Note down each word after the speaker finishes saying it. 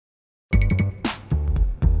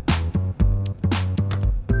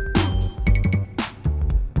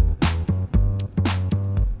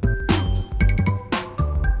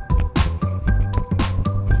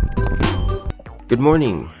Good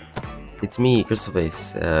morning. It's me,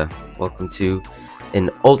 Crystalface. Welcome to an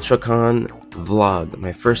Ultracon vlog,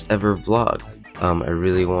 my first ever vlog. I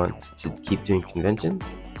really want to keep doing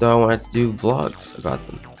conventions, so I wanted to do vlogs about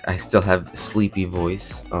them. I still have a sleepy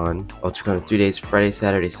voice on. Ultracon is 3 days, Friday,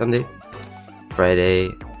 Saturday, Sunday. Friday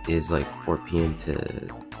is like 4 p.m. to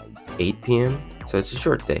 8 p.m. So it's a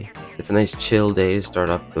short day. It's a nice chill day to start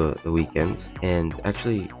off the weekend. And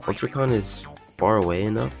actually, Ultracon is far away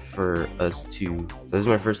enough for us to... This is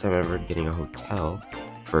my first time ever getting a hotel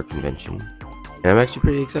for a convention. And I'm actually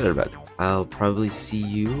pretty excited about it. I'll probably see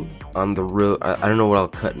you on the road. I don't know what I'll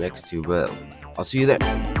cut next to, but I'll see you there.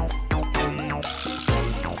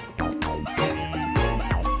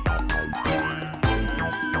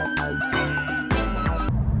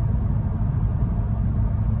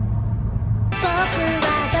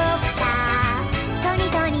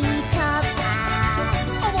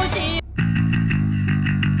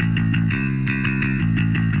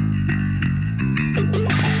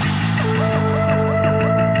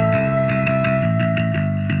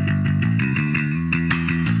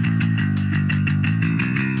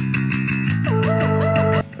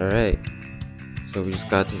 Alright, so we just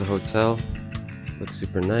got to the hotel. Looks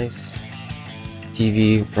super nice.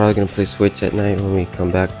 TV, probably gonna play Switch at night when we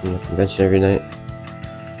come back from the convention every night.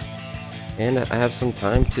 And I have some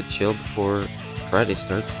time to chill before Friday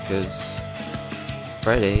starts, because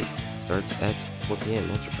Friday starts at 4 p.m.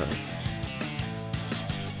 Ultracon.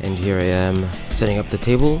 And here I am setting up the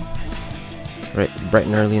table bright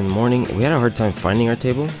and early in the morning. We had a hard time finding our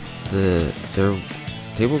table. Their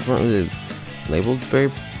tables weren't really labeled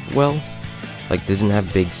very well. Like, they didn't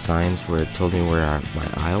have big signs where it told me where my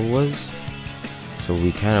aisle was. So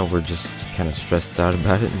we were just stressed out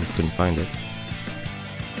about it and couldn't find it.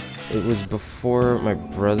 It was before my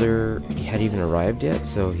brother had even arrived yet,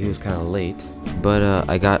 so he was kind of late. But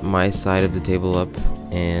I got my side of the table up,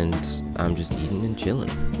 and I'm just eating and chilling.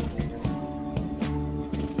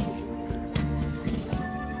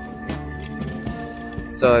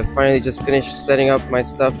 So I finally just finished setting up my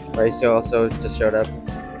stuff. Mauricio also just showed up.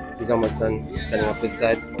 He's almost done setting up his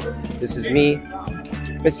side. This is me.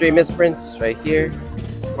 Mystery Misprints right here.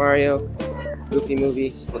 Mario. Goofy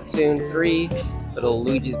Movie. Splatoon 3. Little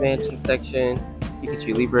Luigi's Mansion section.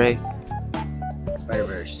 Pikachu Libre.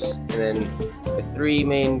 Spider-Verse. And then the 3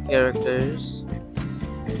 main characters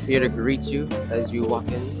here to greet you as you walk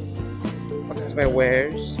in. Welcome to my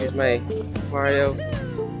wares. Here's my Mario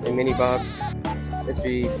and Mini Bob's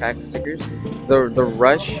mystery pack stickers. The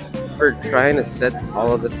rush for trying to set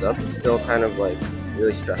all of this up is still kind of like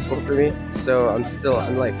really stressful for me. So I'm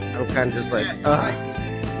kind of just like, ugh.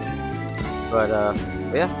 But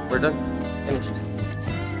yeah, we're done. Finished.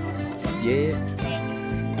 Yeah.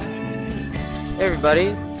 Hey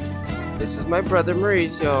everybody, this is my brother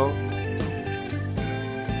Mauricio.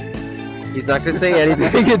 He's not gonna say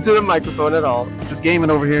anything into the microphone at all. Just gaming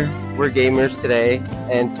over here. We're gamers today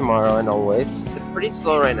and tomorrow and always. It's pretty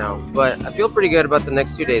slow right now, but I feel pretty good about the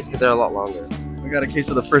next 2 days because they're a lot longer. We got a case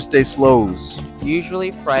of the first day slows.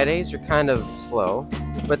 Usually Fridays are kind of slow,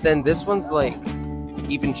 but then this one's like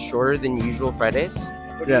even shorter than usual Fridays.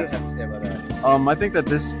 What do you have to say about that? I think that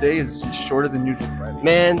this day is shorter than usual Friday.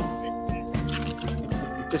 Man,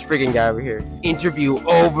 this freaking guy over here. Interview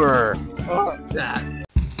over. That.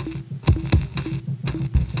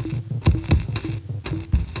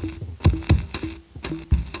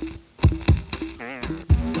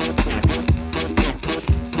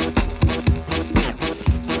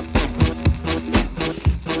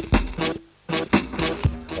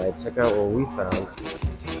 Check out what we found.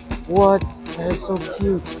 What? That is so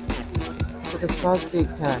cute. Look at Sasuke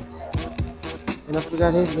cat. And I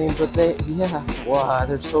forgot his name, but yeah. Wow,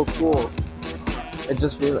 they're so cool. I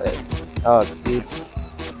just realized. Oh, cute.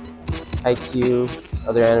 IQ,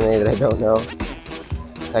 other anime that I don't know.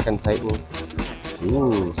 Attack on Titan.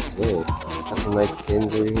 Ooh, sick. Got some nice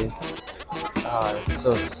pins over here. Ah, it's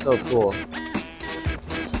so cool.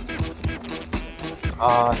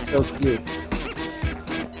 Ah, so cute.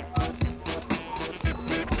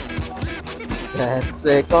 That's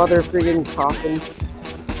sick. Oh, they're freaking coffins.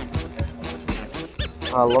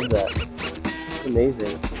 Oh, I love that. It's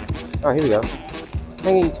amazing. Oh, here we go.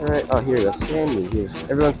 Hanging turret. Oh, here we go. Scan me. Here.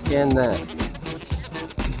 Everyone scan that.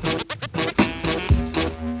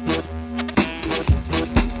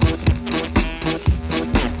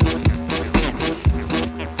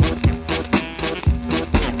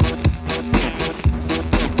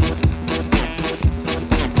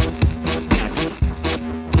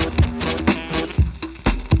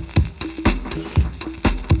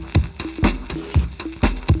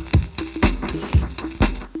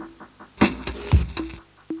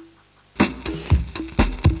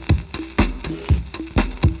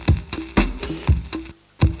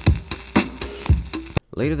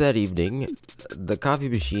 Later that evening, the coffee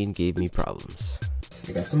machine gave me problems.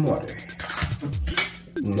 I got some water.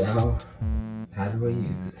 Now, how do I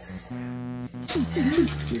use this?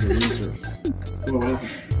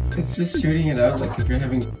 It's just shooting it out like if you're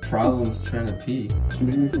having problems trying to pee.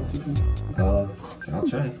 I'll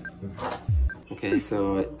try. Okay,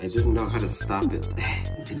 so I didn't know how to stop it.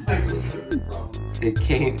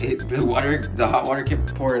 The hot water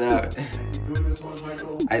kept pouring out.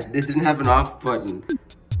 It didn't have an off button.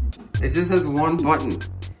 It just has one button.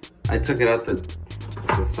 I took it out the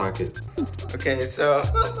socket. Okay, so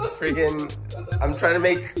freaking, I'm trying to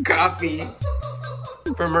make coffee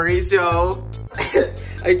for Mauricio.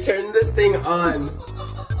 I turned this thing on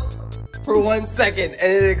for 1 second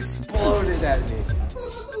and it exploded at me.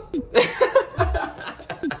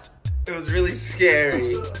 It was really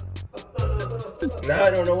scary. Now I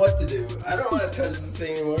don't know what to do. I don't want to touch this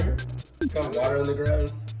thing anymore. It's got water on the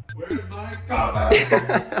ground. Where's my coffee?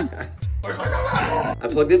 Where's my coffee? I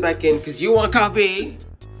plugged it back in because you want coffee.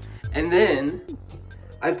 And then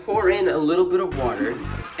I pour in a little bit of water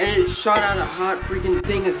and it shot out a hot freaking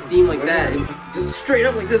thing of steam like that. And just straight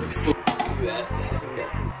up like this. Do that. Okay.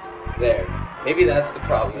 There. Maybe that's the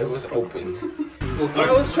problem. It was open. But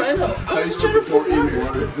I was trying to pour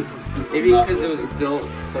water. Maybe because it was still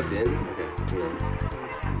plugged in. Okay.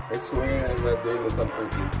 I swear I'm not doing this on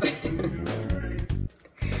purpose.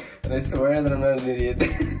 And I swear that I'm not an idiot.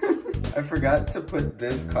 I forgot to put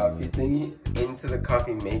this coffee thingy into the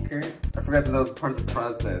coffee maker. I forgot that was part of the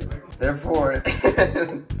process. Therefore,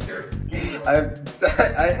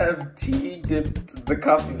 I have tea dipped the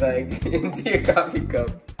coffee bag into your coffee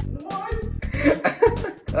cup. What?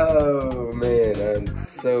 Oh man, I'm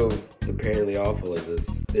so apparently awful at this.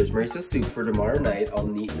 There's Maurice's soup for tomorrow night, all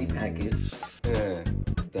neatly packaged.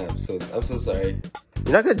 I'm so sorry.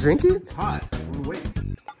 You're not gonna drink it? It's hot. I'm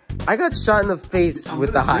waiting. I got shot in the face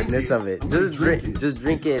with the hotness of it. Just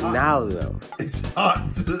drink it now though. It's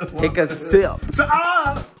hot. Take a sip.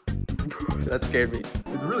 That scared me.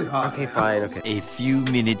 It's really hot. Okay, fine, okay. A few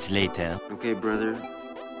minutes later. Okay, brother.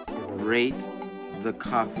 Rate the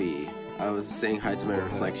coffee. I was saying hi to my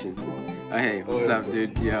reflection. Oh, hey, what's up,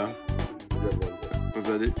 dude? Yo. What's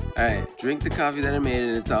up, dude? Alright, drink the coffee that I made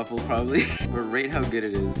and it's awful probably. But rate how good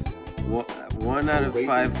it is. 1 out of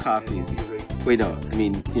 5 coffees. Wait, no, I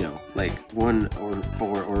mean, you know, like 1 or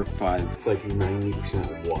 4 or 5. It's like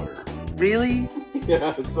 90% water. Really?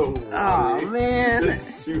 Yeah, it's so watery. Oh, man. It's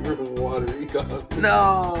super watery coffee.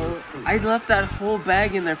 No. I left that whole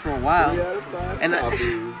bag in there for a while. 3 out of 5 and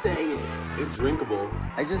coffees. Dang it. It's drinkable.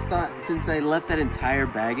 I just thought since I left that entire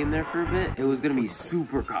bag in there for a bit, it was gonna be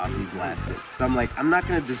super coffee blasted. So I'm like, I'm not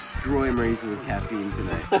gonna destroy Mauricio with caffeine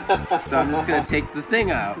tonight. So I'm just gonna take the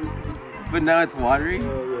thing out. But now it's watery?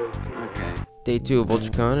 Oh, yeah. Okay. Day 2 of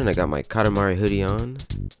Ultracon, and I got my Katamari hoodie on,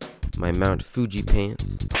 my Mount Fuji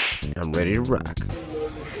pants, and I'm ready to rock.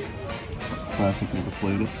 Classic with the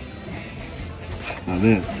flavor. Now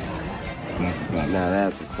this, that's a classic. Now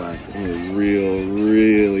that's a classic. Real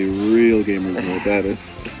gamers know what that is.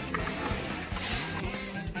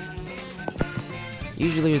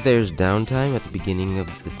 Usually there's downtime at the beginning of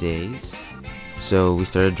the days, so we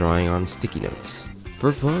started drawing on sticky notes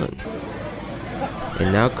for fun.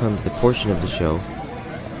 And now comes the portion of the show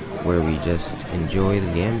where we just enjoy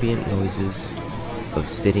the ambient noises of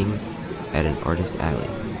sitting at an artist alley.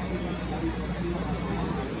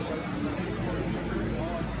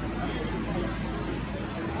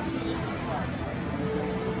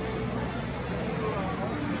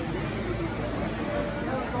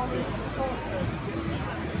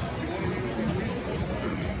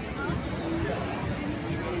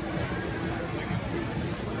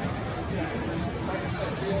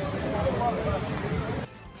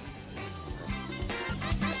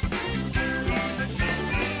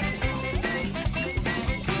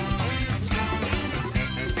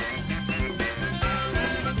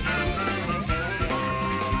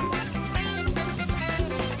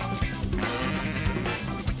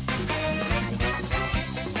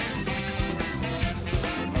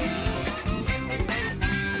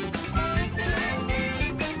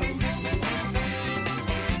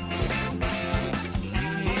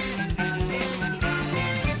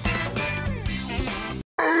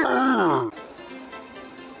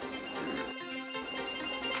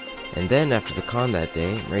 And then after the con that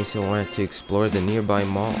day, Mauricio wanted to explore the nearby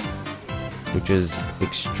mall, which was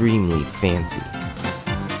extremely fancy.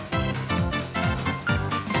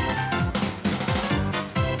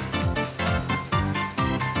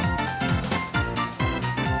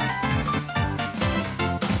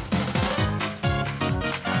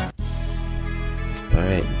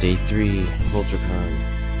 Alright, day 3 of Ultracon.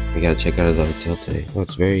 We gotta check out of the hotel today. Well,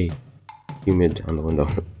 it's very humid on the window.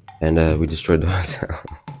 And we destroyed the hotel.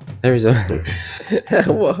 There's a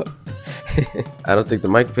whoa. I don't think the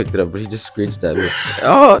mic picked it up, but he just screeched at me.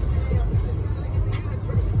 Oh!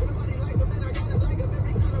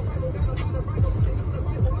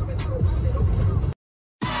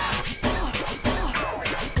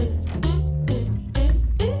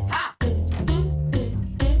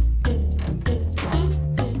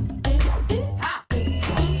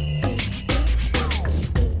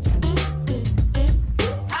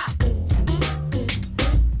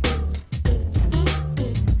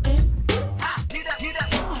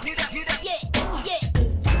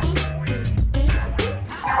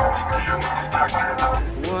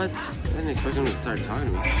 What? I didn't expect him to start talking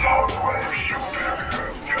to me.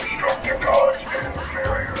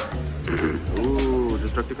 Ooh,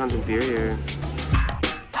 Destructicon's inferior.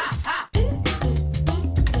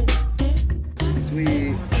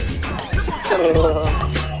 Sweet.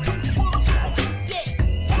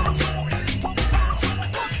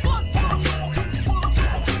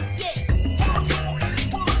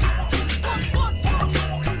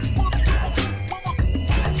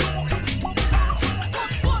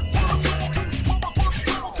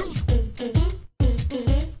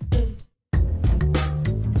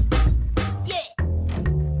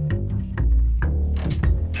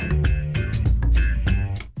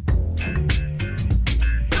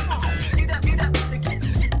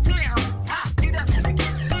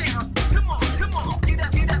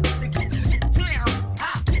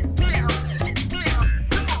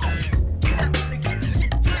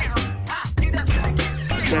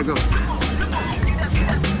 There, go.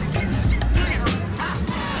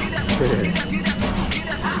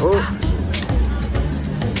 Oh.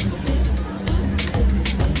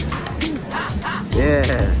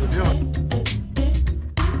 Yeah.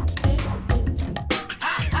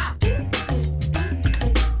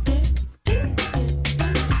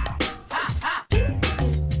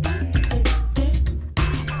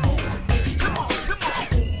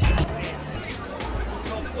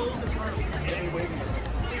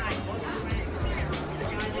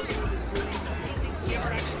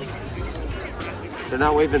 They're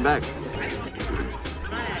not waving back.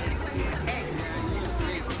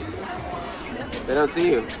 They don't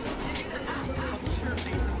see you.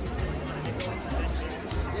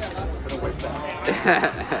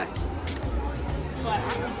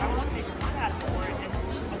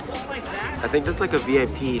 I think that's like a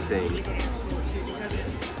VIP thing.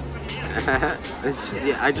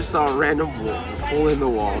 Yeah, I just saw a random hole in the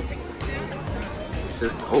wall.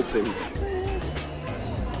 Just open.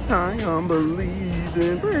 I am believing.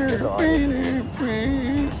 Oh,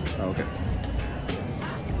 okay.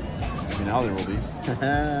 See, now there will be.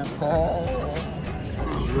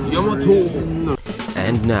 Yamato.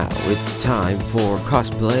 And now it's time for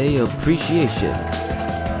cosplay appreciation.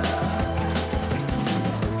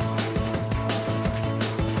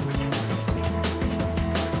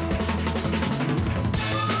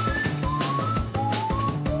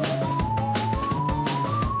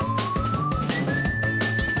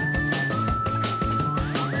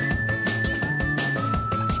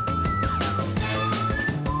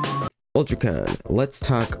 Ultracon. Let's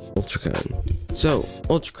talk Ultracon. So,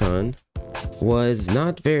 Ultracon was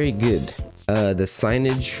not very good. The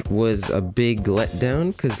signage was a big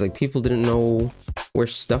letdown because like people didn't know where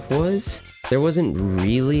stuff was. There wasn't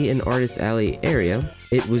really an artist alley area.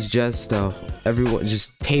 It was just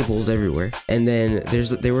just tables everywhere. And then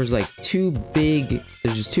there was like two big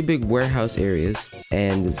warehouse areas,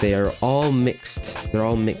 and they are all mixed. They're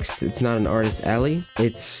all mixed. It's not an artist alley.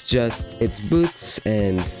 It's booths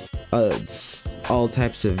and all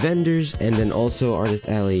types of vendors, and then also artist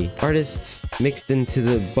alley artists mixed into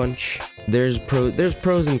the bunch. There's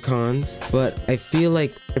pros and cons, but I feel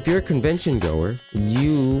like if you're a convention goer,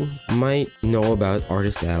 you might know about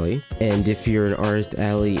artist alley, and if you're an artist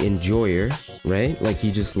alley enjoyer, right, like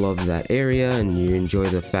you just love that area and you enjoy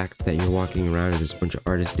the fact that you're walking around and there's a bunch of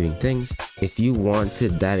artists doing things, if you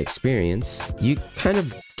wanted that experience, you kind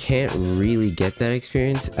of can't really get that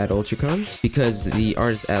experience at Ultracon because the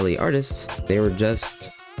artist alley artists, they were just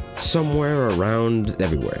somewhere around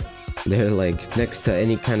everywhere. They're like next to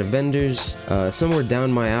any kind of vendors. Somewhere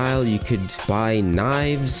down my aisle you could buy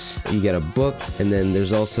knives, you get a book, and then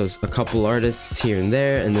there's also a couple artists here and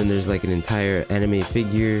there, and then there's like an entire anime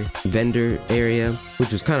figure vendor area,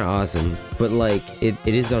 which was kind of awesome. But like it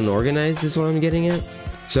is unorganized is what I'm getting at.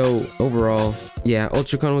 So overall, yeah,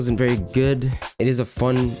 Ultracon wasn't very good. It is a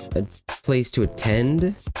fun place to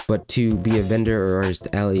attend, but to be a vendor or artist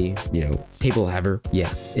alley, you know, table haver,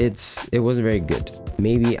 yeah, it wasn't very good.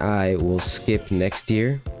 Maybe I will skip next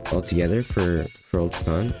year altogether for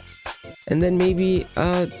Ultracon, and then maybe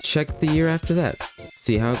check the year after that,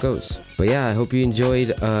 see how it goes. But yeah, I hope you enjoyed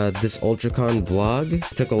this Ultracon vlog.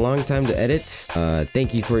 It took a long time to edit.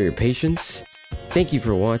 Thank you for your patience. Thank you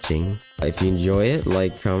for watching. If you enjoy it,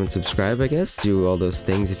 like, comment, subscribe, I guess. Do all those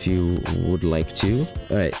things if you would like to.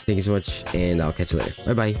 Alright, thank you so much, and I'll catch you later.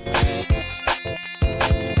 Bye bye.